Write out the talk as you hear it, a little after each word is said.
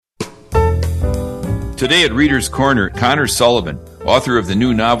Today at Reader's Corner, Connor Sullivan, author of the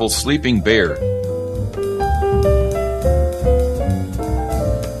new novel Sleeping Bear.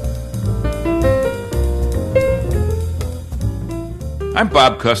 I'm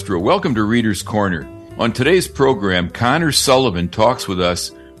Bob Custro. Welcome to Reader's Corner. On today's program, Connor Sullivan talks with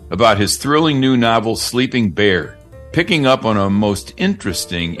us about his thrilling new novel Sleeping Bear, picking up on a most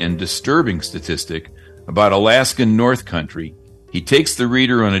interesting and disturbing statistic about Alaskan North Country. He takes the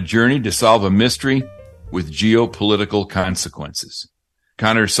reader on a journey to solve a mystery with geopolitical consequences.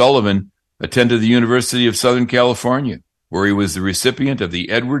 Connor Sullivan attended the University of Southern California, where he was the recipient of the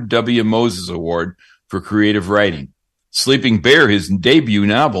Edward W. Moses Award for Creative Writing. Sleeping Bear, his debut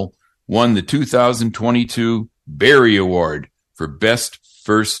novel, won the 2022 Barry Award for Best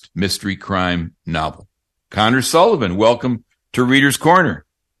First Mystery Crime Novel. Connor Sullivan, welcome to Reader's Corner.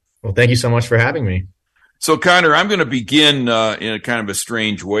 Well, thank you so much for having me. So, Connor, I'm going to begin in a kind of a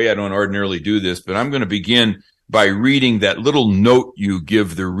strange way. I don't ordinarily do this, but I'm going to begin by reading that little note you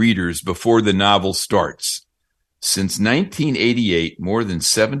give the readers before the novel starts. Since 1988, more than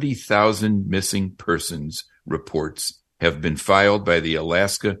 70,000 missing persons reports have been filed by the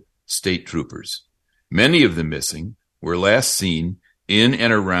Alaska State Troopers. Many of the missing were last seen in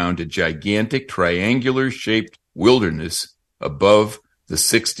and around a gigantic triangular-shaped wilderness above the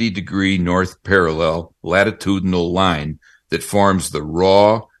 60-degree north parallel latitudinal line that forms the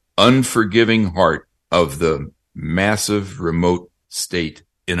raw, unforgiving heart of the massive remote state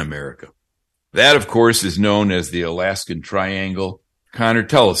in America. That, of course, is known as the Alaskan Triangle. Connor,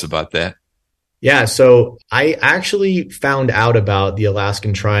 tell us about that. Yeah, so I actually found out about the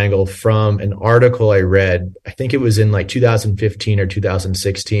Alaskan Triangle from an article I read. I think it was in like 2015 or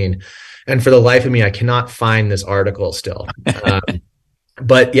 2016. And for the life of me, I cannot find this article still.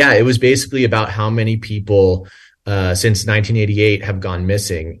 But yeah, it was basically about how many people since 1988 have gone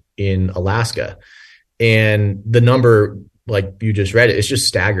missing in Alaska. And the number, like you just read it's just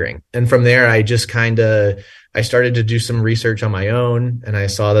staggering. And from there, I started to do some research on my own, and I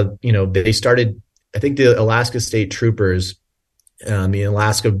saw that, they started, I think the Alaska State Troopers, the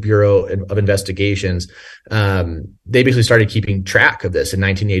Alaska Bureau of Investigations, they basically started keeping track of this in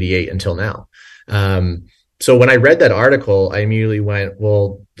 1988 until now. So when I read that article, I immediately went,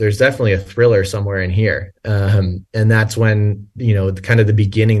 well, there's definitely a thriller somewhere in here. And that's when, kind of the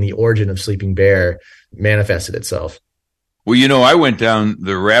beginning, the origin of Sleeping Bear manifested itself. Well, I went down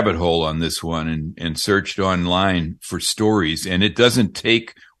the rabbit hole on this one and searched online for stories, and it doesn't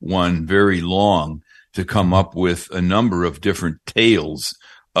take one very long to come up with a number of different tales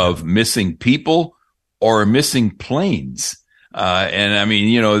of missing people or missing planes. And I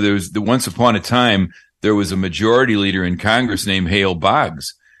mean, once upon a time, there was a majority leader in Congress named Hale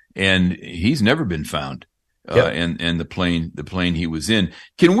Boggs, and he's never been found. Yep. And the plane he was in.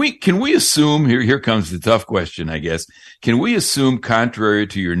 Can we assume, here comes the tough question, I guess. Can we assume, contrary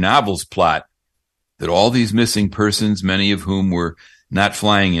to your novel's plot, that all these missing persons, many of whom were not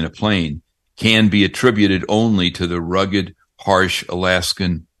flying in a plane, can be attributed only to the rugged, harsh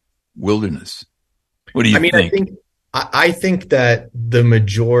Alaskan wilderness? What do you think? I think that the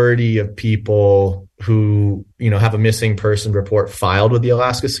majority of people who, have a missing person report filed with the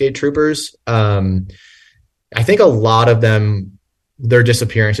Alaska State Troopers, I think a lot of them, their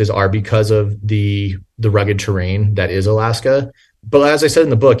disappearances are because of the rugged terrain that is Alaska. But as I said in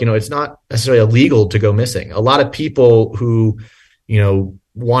the book, it's not necessarily illegal to go missing. A lot of people who,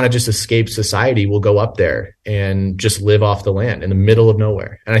 want to just escape society will go up there and just live off the land in the middle of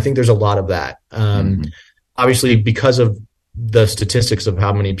nowhere. And I think there's a lot of that. Obviously, because of the statistics of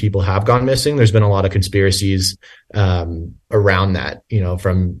how many people have gone missing, there's been a lot of conspiracies around that,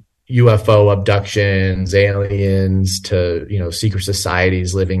 from UFO abductions, aliens, to, secret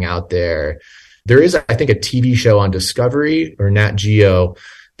societies living out there. There is, I think, a TV show on Discovery or Nat Geo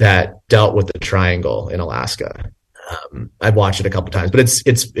that dealt with the triangle in Alaska. I've watched it a couple times, but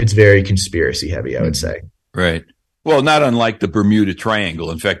it's very conspiracy heavy, I would say. Right. Well, not unlike the Bermuda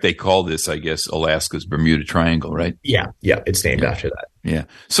Triangle. In fact, they call this, I guess, Alaska's Bermuda Triangle, right? Yeah, it's named after that. Yeah.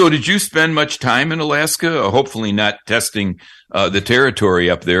 So did you spend much time in Alaska? Hopefully not testing the territory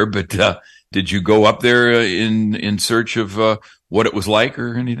up there, but did you go up there in search of what it was like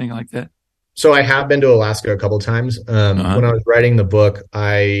or anything like that? So I have been to Alaska a couple of times. When I was writing the book,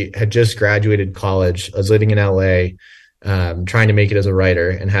 I had just graduated college. I was living in LA, trying to make it as a writer,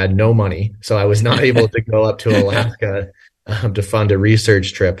 and had no money. So I was not able to go up to Alaska to fund a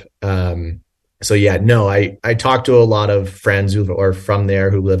research trip. So yeah, no, I talked to a lot of friends who are from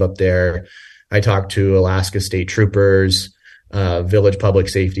there who live up there. I talked to Alaska State Troopers, village public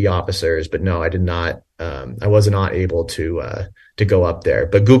safety officers, but no, I did not. I was not able to to go up there.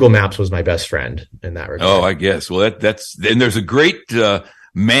 But Google Maps was my best friend in that regard. Oh, I guess. Well, that's and there's a great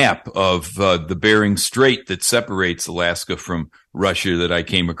map of the Bering Strait that separates Alaska from Russia that I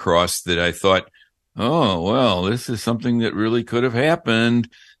came across that I thought, oh, well, this is something that really could have happened.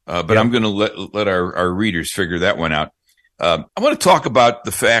 But I'm going to let our readers figure that one out. I want to talk about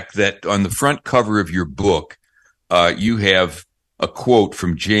the fact that on the front cover of your book, you have a quote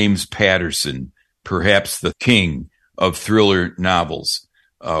from James Patterson, perhaps the king of thriller novels.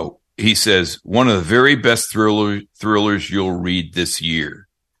 He says, one of the very best thrillers you'll read this year.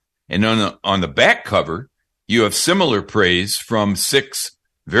 And on the back cover, you have similar praise from 6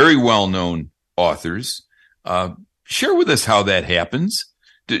 very well-known authors. Share with us how that happens.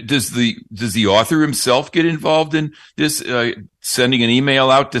 Does the author himself get involved in this, sending an email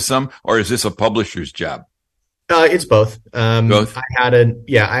out to some, or is this a publisher's job? It's both. Both. I had an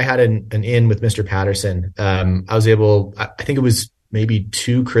in with Mr. Patterson. I was able, I think it was maybe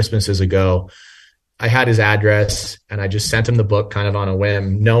 2 Christmases ago. I had his address and I just sent him the book kind of on a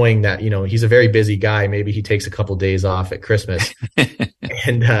whim, knowing that, he's a very busy guy. Maybe he takes a couple days off at Christmas.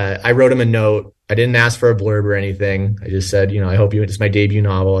 And I wrote him a note. I didn't ask for a blurb or anything. I just said, I hope it's my debut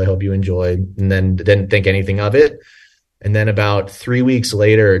novel. I hope you enjoyed. And then didn't think anything of it. And then about 3 weeks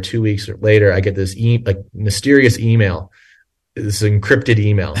later or 2 weeks later, I get this mysterious email, this encrypted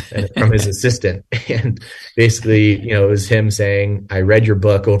email from his assistant. And basically, it was him saying, I read your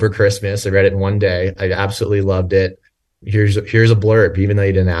book over Christmas. I read it in one day. I absolutely loved it. Here's a blurb, even though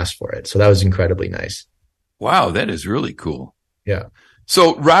you didn't ask for it. So that was incredibly nice. Wow, that is really cool. Yeah.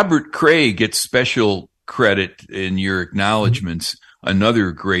 So Robert Cray gets special credit in your acknowledgments,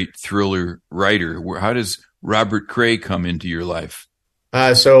 another great thriller writer. How does Robert Cray come into your life?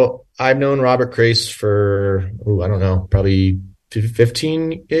 So I've known Robert Cray for, I don't know, probably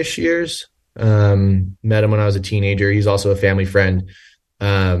 15-ish years. Met him when I was a teenager. He's also a family friend.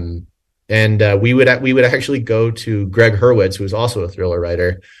 And we would actually go to Greg Hurwitz, who was also a thriller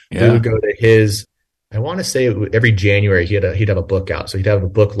writer. Yeah. We would go to his, I want to say every January he'd have a book out. So he'd have a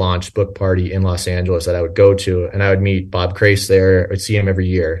book launch, book party in Los Angeles that I would go to, and I would meet Bob Crace there. I'd see him every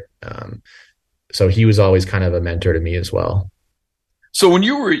year. So he was always kind of a mentor to me as well. So when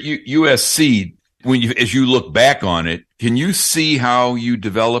you were at USC, as you look back on it, can you see how you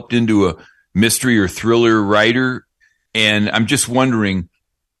developed into a mystery or thriller writer? And I'm just wondering,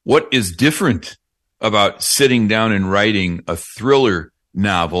 what is different about sitting down and writing a thriller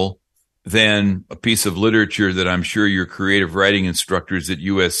novel than a piece of literature that I'm sure your creative writing instructors at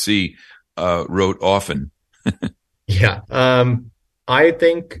USC wrote often? Yeah. I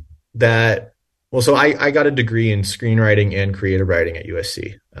think that, so I got a degree in screenwriting and creative writing at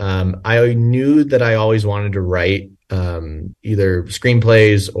USC. I knew that I always wanted to write either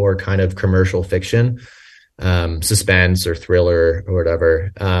screenplays or kind of commercial fiction, suspense or thriller or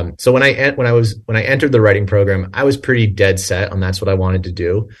whatever. So when I entered the writing program, I was pretty dead set on that's what I wanted to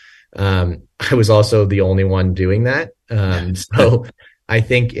do. I was also the only one doing that. So I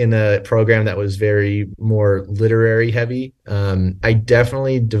think in a program that was very more literary heavy, I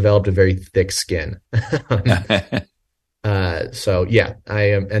definitely developed a very thick skin. So yeah, I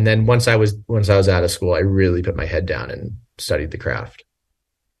am. And then once I was out of school, I really put my head down and studied the craft.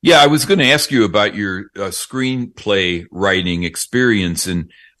 Yeah, I was going to ask you about your screenplay writing experience.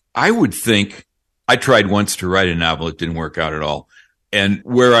 And I would think I tried once to write a novel. It didn't work out at all. And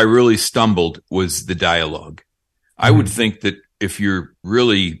where I really stumbled was the dialogue. Mm-hmm. I would think that if you're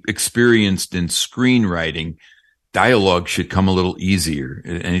really experienced in screenwriting, dialogue should come a little easier.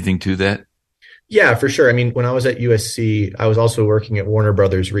 Anything to that? Yeah, for sure. I mean, when I was at USC, I was also working at Warner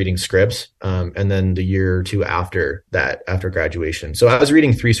Brothers reading scripts. And then the year or two after that, after graduation. So I was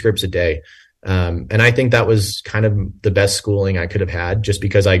reading 3 scripts a day. And I think that was kind of the best schooling I could have had, just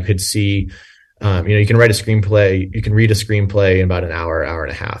because I could see, you can write a screenplay, you can read a screenplay in about an hour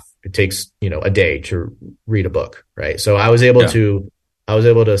and a half. It takes, a day to read a book, right? So I was able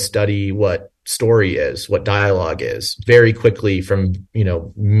to study what story is, what dialogue is very quickly from,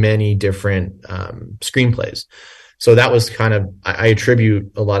 many different screenplays. So that was kind of, I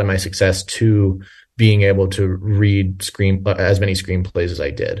attribute a lot of my success to being able to read as many screenplays as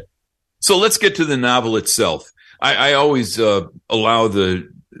I did. So let's get to the novel itself. I always allow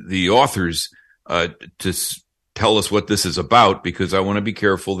the authors to tell us what this is about, because I want to be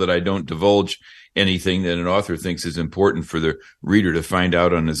careful that I don't divulge anything that an author thinks is important for the reader to find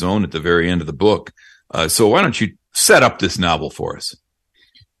out on his own at the very end of the book. So why don't you set up this novel for us?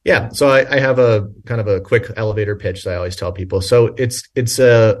 Yeah. So I have a kind of a quick elevator pitch that I always tell people. So it's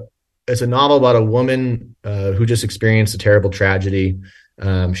a novel about a woman who just experienced a terrible tragedy.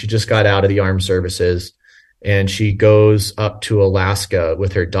 She just got out of the armed services, and she goes up to Alaska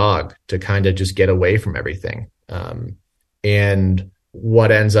with her dog to kind of just get away from everything. And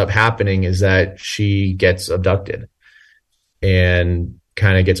what ends up happening is that she gets abducted and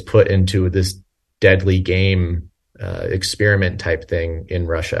kind of gets put into this deadly game experiment type thing in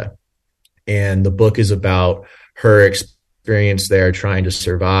Russia. And the book is about her experience there trying to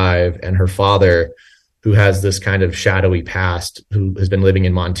survive, and her father, who has this kind of shadowy past, who has been living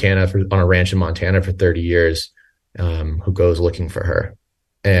in Montana on a ranch in Montana for 30 years, who goes looking for her.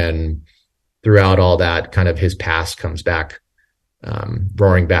 And throughout all that, kind of his past comes back,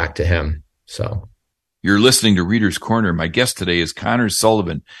 roaring back to him. So you're listening to Reader's Corner. My guest today is Connor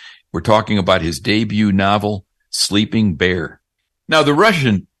Sullivan. We're talking about his debut novel, Sleeping Bear. Now, the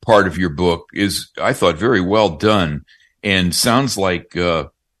Russian part of your book is, I thought, very well done and sounds like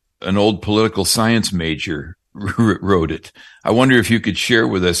an old political science major wrote it. I wonder if you could share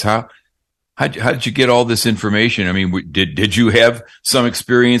with us how did you get all this information? I mean, did you have some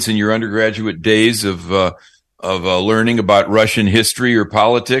experience in your undergraduate days of learning about Russian history or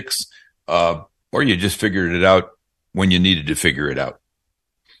politics, or you just figured it out when you needed to figure it out?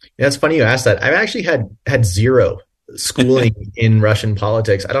 Yeah, it's funny you asked that. I've actually had zero schooling in Russian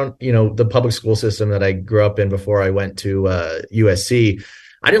politics. I don't, the public school system that I grew up in before I went to USC,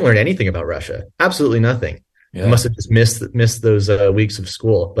 I didn't learn anything about Russia. Absolutely nothing. Yeah. I must have just missed those weeks of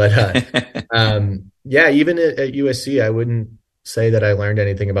school. But yeah, even at USC, I wouldn't say that I learned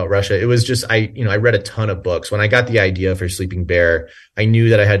anything about Russia. It was just, I read a ton of books. When I got the idea for Sleeping Bear, I knew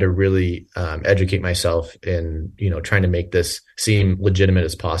that I had to really educate myself in, trying to make this seem legitimate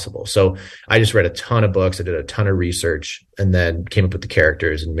as possible. So I just read a ton of books. I did a ton of research and then came up with the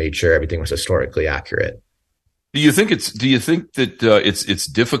characters and made sure everything was historically accurate. Do you think that it's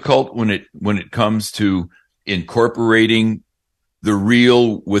difficult when it comes to incorporating the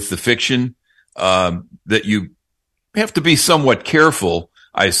real with the fiction, that you have to be somewhat careful,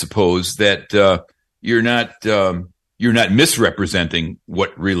 I suppose, that you're not misrepresenting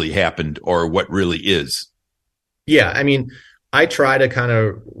what really happened or what really is? Yeah, I mean, I try to kind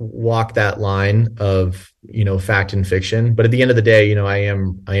of walk that line of, fact and fiction, but at the end of the day, I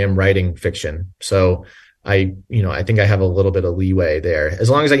am writing fiction. So I think I have a little bit of leeway there, as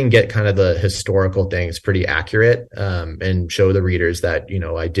long as I can get kind of the historical things pretty accurate, and show the readers that,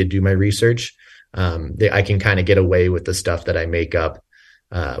 I did do my research. I can kind of get away with the stuff that I make up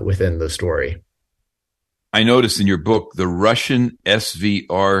within the story. I noticed in your book, the Russian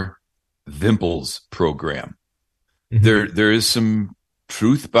SVR Vimples program. Mm-hmm. There is some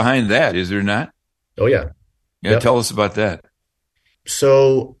truth behind that, is there not? Oh, yeah. Yeah, yep. Tell us about that.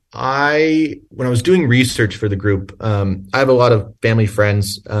 So when I was doing research for the group, I have a lot of family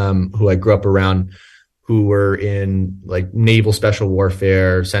friends who I grew up around who were in like naval special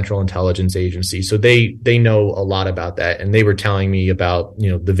warfare, Central Intelligence Agency. So they know a lot about that. And they were telling me about,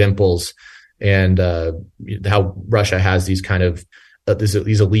 the Vimples and how Russia has these kind of these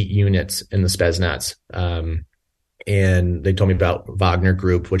elite units in the Spetsnaz. And they told me about Wagner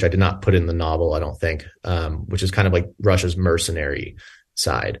Group, which I did not put in the novel, I don't think, which is kind of like Russia's mercenary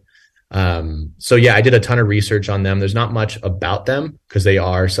side. So yeah, I did a ton of research on them. There's not much about them because they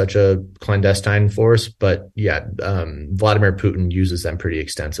are such a clandestine force, but yeah, Vladimir Putin uses them pretty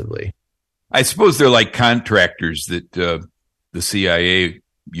extensively. I suppose they're like contractors that the CIA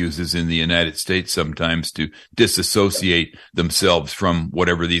uses in the United States sometimes to disassociate themselves from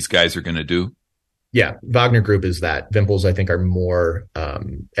whatever these guys are going to do. Yeah, Wagner Group is that. Vimples, I think, are more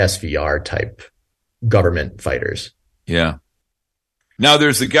SVR type government fighters. Yeah. Now,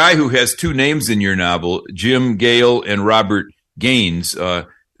 there's a guy who has two names in your novel, Jim Gale and Robert Gaines.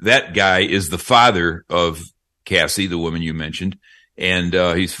 That guy is the father of Cassie, the woman you mentioned, and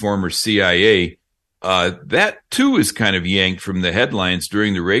he's former CIA. That, too, is kind of yanked from the headlines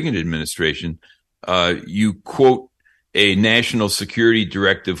during the Reagan administration. You quote a National Security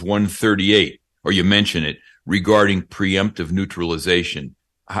Directive 138, or you mention it, regarding preemptive neutralization.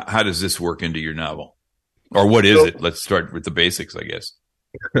 How does this work into your novel? Or what is it? Let's start with the basics, I guess.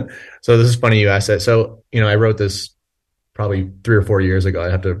 So this is funny you asked that. So, I wrote this probably 3 or 4 years ago.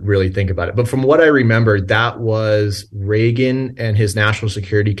 I'd have to really think about it. But from what I remember, that was Reagan and his National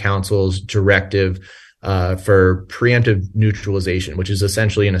Security Council's directive for preemptive neutralization, which is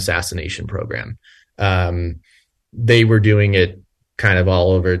essentially an assassination program. They were doing it kind of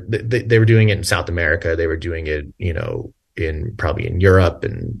all over. They were doing it in South America. They were doing it, probably in Europe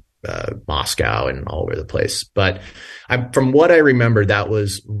and Moscow and all over the place. But from what I remember, that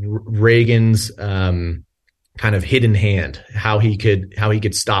was Reagan's kind of hidden hand, how he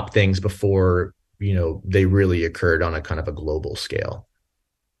could stop things before, they really occurred on a kind of a global scale.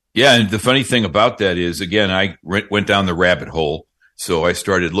 Yeah, and the funny thing about that is, again, I went down the rabbit hole, so I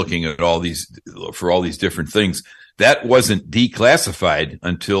started looking at all these different things. That wasn't declassified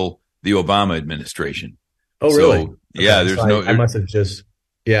until the Obama administration. Oh, really? So, yeah, Okay, there's so no. I must have just,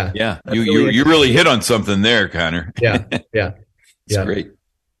 yeah. Yeah, That's you really hit on something there, Connor. Yeah, yeah, It's yeah. great.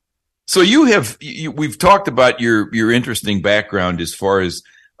 So we've talked about your interesting background as far as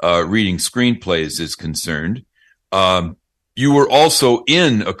reading screenplays is concerned. You were also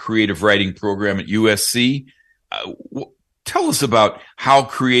in a creative writing program at USC. Tell us about how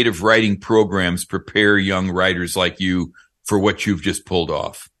creative writing programs prepare young writers like you for what you've just pulled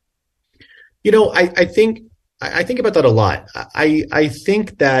off. I think about that a lot. I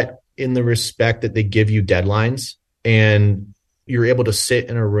think that in the respect that they give you deadlines and you're able to sit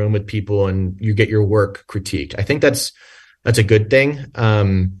in a room with people and you get your work critiqued. I think that's a good thing.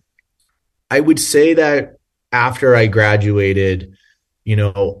 I would say that after I graduated,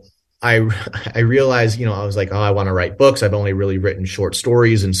 I realized, I was like, oh, I want to write books. I've only really written short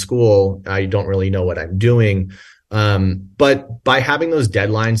stories in school. I don't really know what I'm doing. But by having those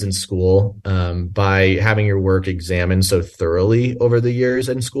deadlines in school, by having your work examined so thoroughly over the years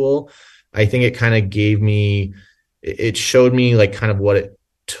in school, I think it kind of it showed me like kind of what it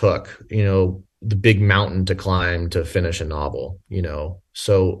took, the big mountain to climb to finish a novel,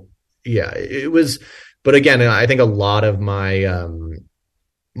 So yeah, it was, but again, I think a lot of my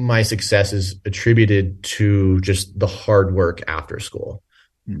success is attributed to just the hard work after school.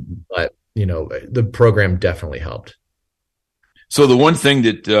 Mm-hmm. But the program definitely helped. So the one thing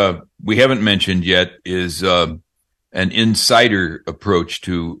that we haven't mentioned yet is an insider approach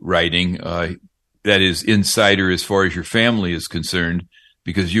to writing. That is insider as far as your family is concerned,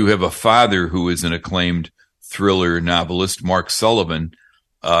 because you have a father who is an acclaimed thriller novelist, Mark Sullivan.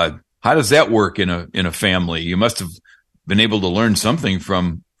 How does that work in a family? You must have been able to learn something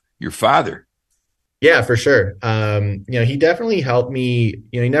from your father. Yeah, for sure. He definitely helped me.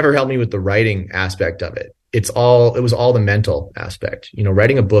 He never helped me with the writing aspect of it. It was all the mental aspect.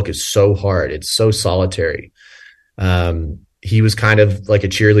 Writing a book is so hard. It's so solitary. He was kind of like a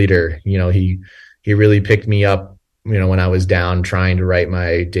cheerleader. He really picked me up, when I was down trying to write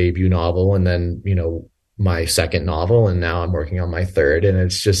my debut novel and then, my second novel. And now I'm working on my third. And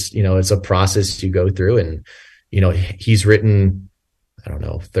it's just, it's a process you go through. And, he's written, I don't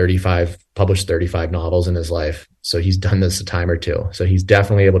know, published 35 novels in his life. So he's done this a time or two. So he's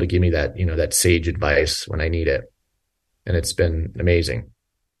definitely able to give me that, that sage advice when I need it. And it's been amazing.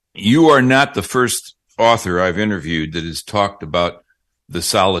 You are not the first author I've interviewed that has talked about the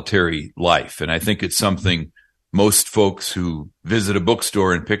solitary life. And I think it's something most folks who visit a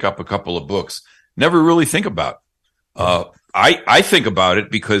bookstore and pick up a couple of books never really think about. I think about it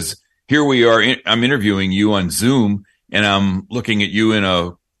because here we are, I'm interviewing you on Zoom and I'm looking at you in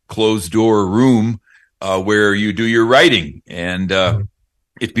a closed door room where you do your writing. And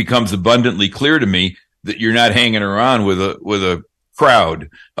it becomes abundantly clear to me that you're not hanging around with a crowd,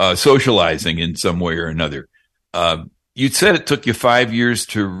 socializing in some way or another. You said it took you 5 years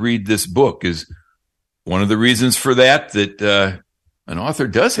to read this book. Is one of the reasons for that an author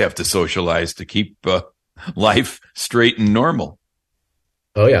does have to socialize to keep life straight and normal?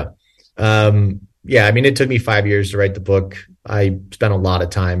 Oh, yeah. Yeah, I mean, it took me 5 years to write the book. I spent a lot of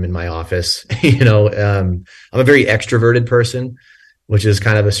time in my office. I'm a very extroverted person, which is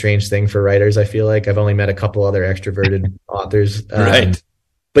kind of a strange thing for writers. I feel like I've only met a couple other extroverted authors. Right.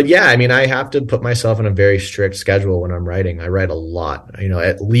 But yeah, I mean, I have to put myself on a very strict schedule when I'm writing. I write a lot,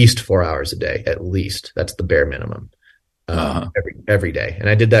 at least 4 hours a day, at least. That's the bare minimum every day. And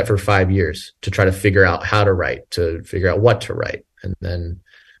I did that for 5 years to try to figure out how to write, to figure out what to write. And then,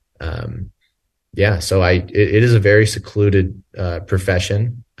 so it is a very secluded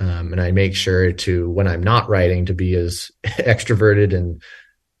profession. And I make sure to, when I'm not writing, to be as extroverted and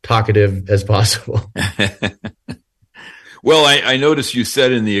talkative as possible. Well, I noticed you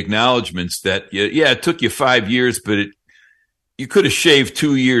said in the acknowledgments that, it took you 5 years, but you could have shaved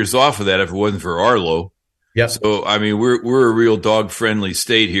 2 years off of that if it wasn't for Arlo. Yep. So, I mean, we're a real dog-friendly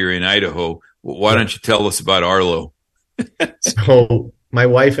state here in Idaho. Why don't you tell us about Arlo? So my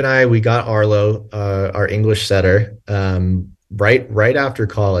wife and I, we got Arlo, our English setter, right after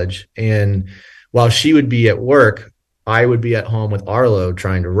college. And while she would be at work, I would be at home with Arlo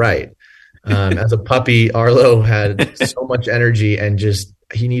trying to write. As a puppy, Arlo had so much energy and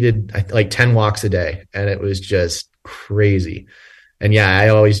he needed like 10 walks a day. And it was just crazy. And yeah, I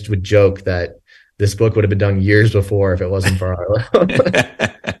always would joke that this book would have been done years before if it wasn't for Arlo.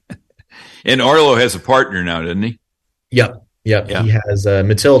 And Arlo has a partner now, doesn't he? Yep. Yeah. He has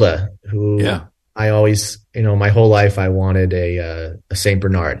Matilda, who I always, my whole life I wanted a Saint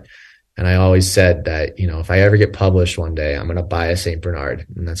Bernard, and I always said that, if I ever get published one day, I'm going to buy a Saint Bernard,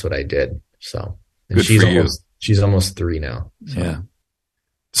 and that's what I did. So, and Good for you. She's almost 3 now. So. Yeah.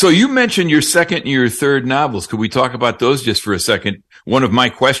 So you mentioned your second and your third novels. Could we talk about those just for a second? One of my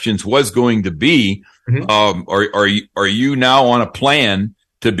questions was going to be, are you now on a plan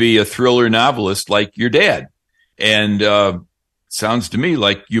to be a thriller novelist like your dad? And sounds to me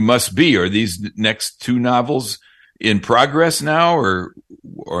like you must be. Are these next 2 novels in progress now, or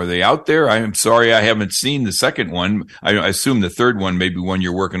are they out there? I am sorry I haven't seen the second one. I assume the third one may be one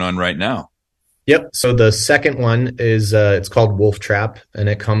you're working on right now. Yep. So the second one is it's called Wolf Trap, and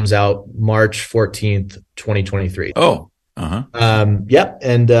it comes out March 14th, 2023. Oh, yep.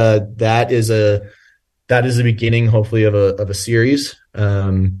 And that is the beginning, hopefully, of a series.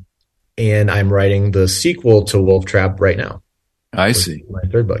 And I'm writing the sequel to Wolf Trap right now. I see. My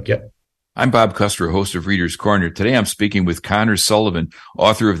third book. Yep. I'm Bob Custer, host of Reader's Corner. Today I'm speaking with Connor Sullivan,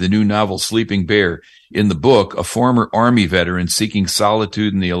 author of the new novel Sleeping Bear. In the book, a former Army veteran seeking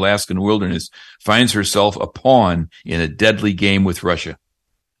solitude in the Alaskan wilderness finds herself a pawn in a deadly game with Russia.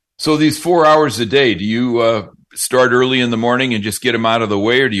 So these 4 hours a day, do you start early in the morning and just get them out of the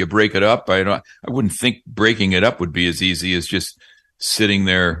way, or do you break it up? I wouldn't think breaking it up would be as easy as just sitting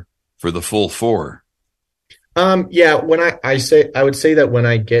there for the full 4. Yeah, when I would say that when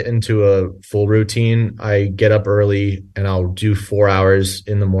I get into a full routine, I get up early and I'll do 4 hours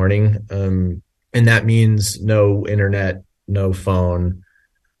in the morning. And that means no internet, no phone,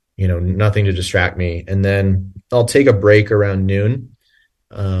 nothing to distract me. And then I'll take a break around noon.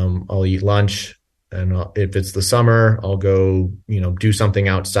 I'll eat lunch, and if it's the summer, I'll go, do something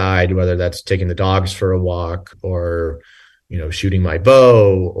outside, whether that's taking the dogs for a walk or shooting my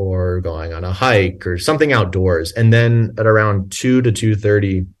bow or going on a hike or something outdoors. And then at around 2 to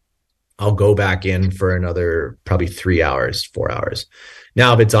 2:30, I'll go back in for another probably 3 hours, 4 hours.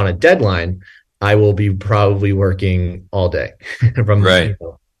 Now, if it's on a deadline, I will be probably working all day from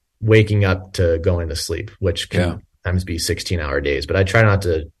waking up to going to sleep, which can sometimes be 16-hour days. But I try not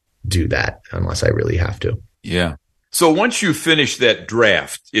to do that unless I really have to. Yeah. So once you finish that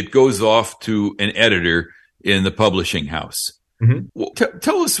draft, it goes off to an editor in the publishing house. Mm-hmm. Well,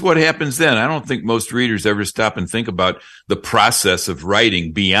 tell us what happens then. I don't think most readers ever stop and think about the process of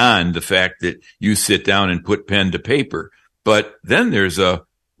writing beyond the fact that you sit down and put pen to paper. But then there's a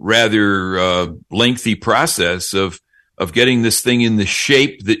rather lengthy process of getting this thing in the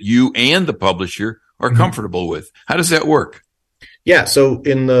shape that you and the publisher are comfortable with. How does that work? Yeah. So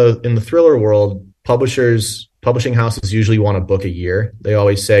in the thriller world, publishing houses usually want to book a year. They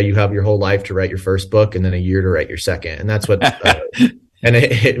always say you have your whole life to write your first book and then a year to write your second. And that's what, and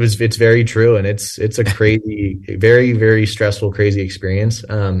it's very true. And it's a crazy, very, very stressful, crazy experience.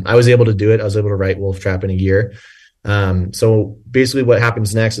 I was able to do it. I was able to write Wolf Trap in a year. So basically what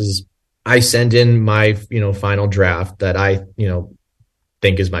happens next is I send in my, final draft that I,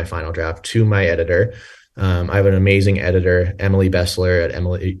 think is my final draft to my editor. I have an amazing editor, Emily Bessler at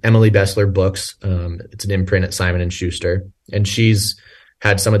Emily Bessler Books. It's an imprint at Simon & Schuster, and she's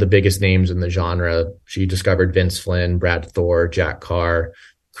had some of the biggest names in the genre. She discovered Vince Flynn, Brad Thor, Jack Carr,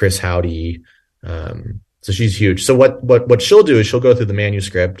 Chris Howdy. So she's huge. So what she'll do is she'll go through the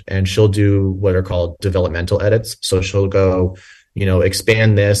manuscript and she'll do what are called developmental edits. So she'll go,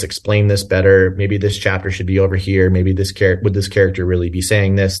 expand this, explain this better. Maybe this chapter should be over here. Maybe would this character really be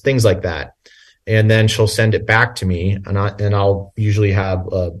saying this? Things like that. And then she'll send it back to me, and I'll usually have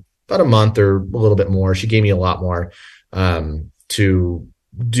about a month or a little bit more. She gave me a lot more to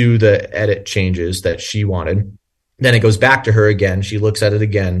do the edit changes that she wanted. Then it goes back to her again. She looks at it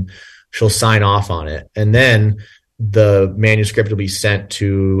again. She'll sign off on it. And then the manuscript will be sent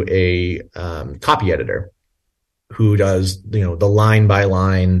to a copy editor who does, the line by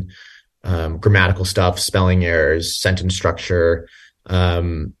line grammatical stuff, spelling errors, sentence structure.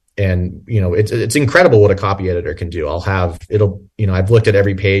 And, it's incredible what a copy editor can do. I've looked at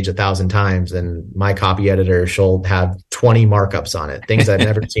every page 1,000 times, and my copy editor, she'll have 20 markups on it, things I've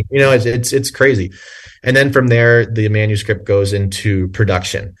never seen. It's crazy. And then from there, the manuscript goes into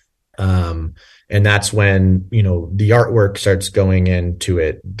production. And that's when, the artwork starts going into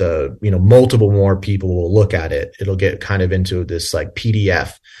it. Multiple more people will look at it. It'll get kind of into this like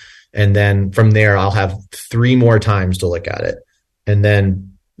PDF. And then from there, I'll have 3 more times to look at it. And then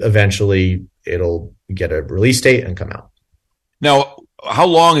eventually it'll get a release date and come out. Now, how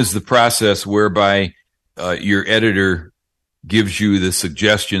long is the process whereby your editor gives you the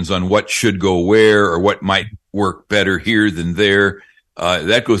suggestions on what should go where or what might work better here than there?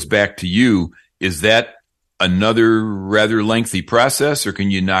 That goes back to you. Is that another rather lengthy process, or can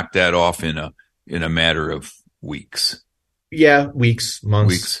you knock that off in a in a matter of weeks. Yeah, weeks,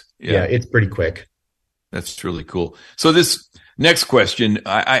 months. Weeks. Yeah, it's pretty quick. That's really cool. So this next question,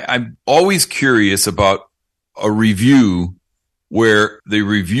 I'm always curious about a review where the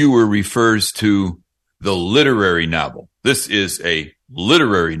reviewer refers to the literary novel. This is a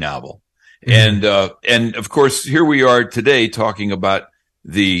literary novel. Mm-hmm. And of course, here we are today talking about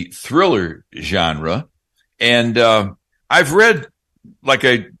the thriller genre. And I've read, like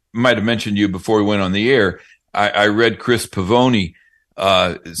I might have mentioned to you before we went on the air, I read Chris Pavone,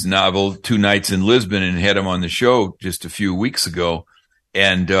 his novel, Two Nights in Lisbon, and had him on the show just a few weeks ago.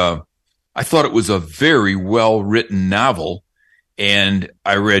 And I thought it was a very well-written novel. And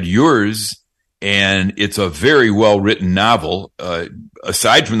I read yours, and it's a very well-written novel,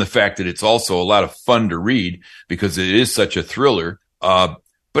 aside from the fact that it's also a lot of fun to read because it is such a thriller.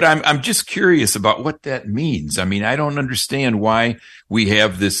 But I'm just curious about what that means. I mean, I don't understand why we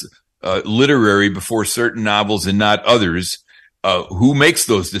have this literary before certain novels and not others. Who makes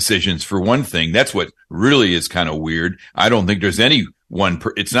those decisions, for one thing? That's what really is kind of weird. I don't think there's any one.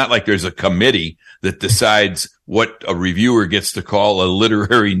 It's not like there's a committee that decides what a reviewer gets to call a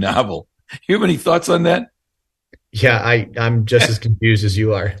literary novel. You have any thoughts on that? Yeah, I'm just as confused as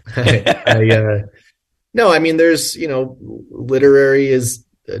you are. No, I mean, there's, literary is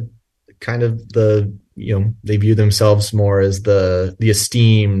kind of the, they view themselves more as the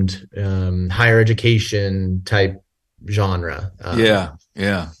esteemed higher education type genre.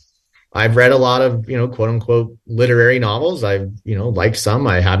 Yeah. I've read a lot of, quote unquote literary novels. I've, liked some,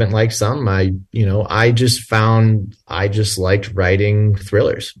 I haven't liked some. I just liked writing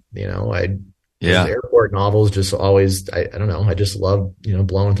thrillers. Airport novels just always, I don't know. I just love,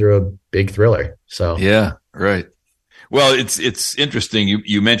 blowing through a big thriller. So yeah, right. Well, it's interesting.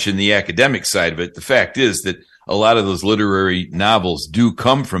 You mentioned the academic side of it. The fact is that a lot of those literary novels do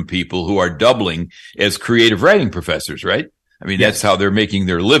come from people who are doubling as creative writing professors, right? I mean, That's how they're making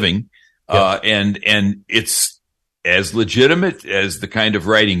their living. Yeah. And it's as legitimate as the kind of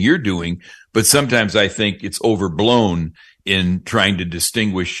writing you're doing, but sometimes I think it's overblown in trying to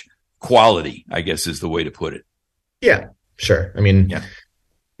distinguish quality, I guess is the way to put it. Yeah, sure. I mean,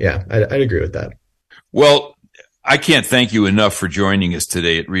 I'd agree with that. Well, I can't thank you enough for joining us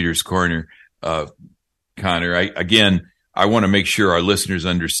today at Reader's Corner, Connor. I want to make sure our listeners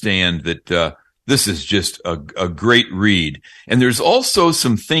understand that this is just a great read. And there's also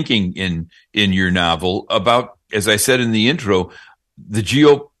some thinking in your novel about, as I said in the intro, the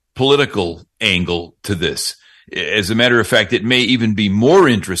geopolitical angle to this. As a matter of fact, it may even be more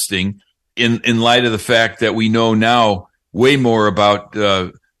interesting in light of the fact that we know now way more about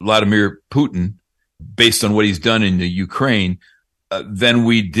Vladimir Putin based on what he's done in the Ukraine than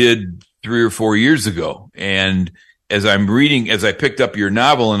we did 3 or 4 years ago. And as I picked up your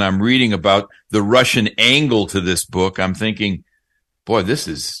novel and I'm reading about the Russian angle to this book, I'm thinking, boy, this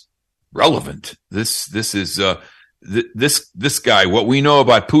is relevant. This is this guy. What we know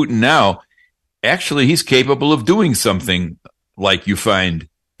about Putin now, actually, he's capable of doing something like you find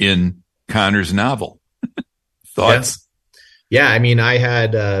in Connor's novel. Thoughts? Yeah, I mean, I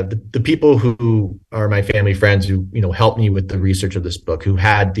had the people who are my family friends who, helped me with the research of this book, who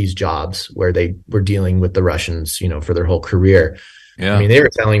had these jobs where they were dealing with the Russians, for their whole career. Yeah. I mean, they were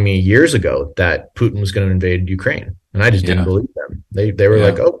telling me years ago that Putin was going to invade Ukraine, and I just didn't believe them. They were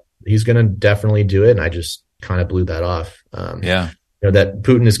like, oh, he's going to definitely do it. And I just kind of blew that off. That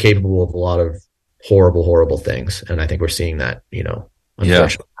Putin is capable of a lot of horrible, horrible things. And I think we're seeing that,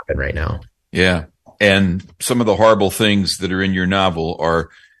 unfortunately happen right now. Yeah. And some of the horrible things that are in your novel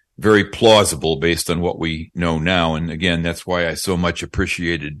are very plausible based on what we know now. And again, that's why I so much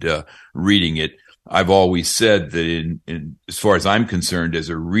appreciated reading it. I've always said that in as far as I'm concerned as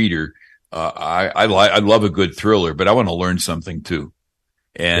a reader, I love a good thriller, but I want to learn something too.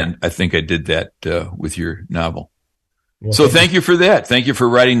 And I think I did that with your novel. Well, so thank you for that. Thank you for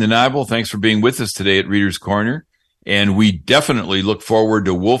writing the novel. Thanks for being with us today at Reader's Corner. And we definitely look forward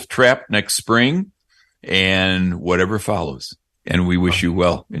to Wolf Trap next spring and whatever follows. And we wish you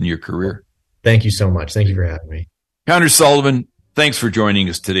well in your career. Thank you so much. Thank you for having me. Connor Sullivan, thanks for joining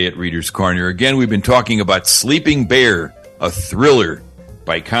us today at Reader's Corner. Again, we've been talking about Sleeping Bear, a thriller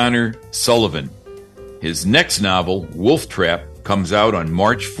by Connor Sullivan. His next novel, Wolf Trap, comes out on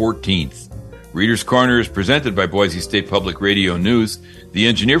March 14th. Reader's Corner is presented by Boise State Public Radio News. The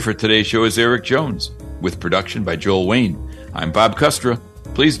engineer for today's show is Eric Jones, with production by Joel Wayne. I'm Bob Custra.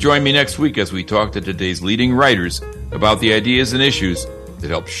 Please join me next week as we talk to today's leading writers about the ideas and issues that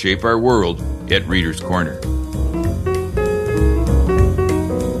help shape our world at Reader's Corner.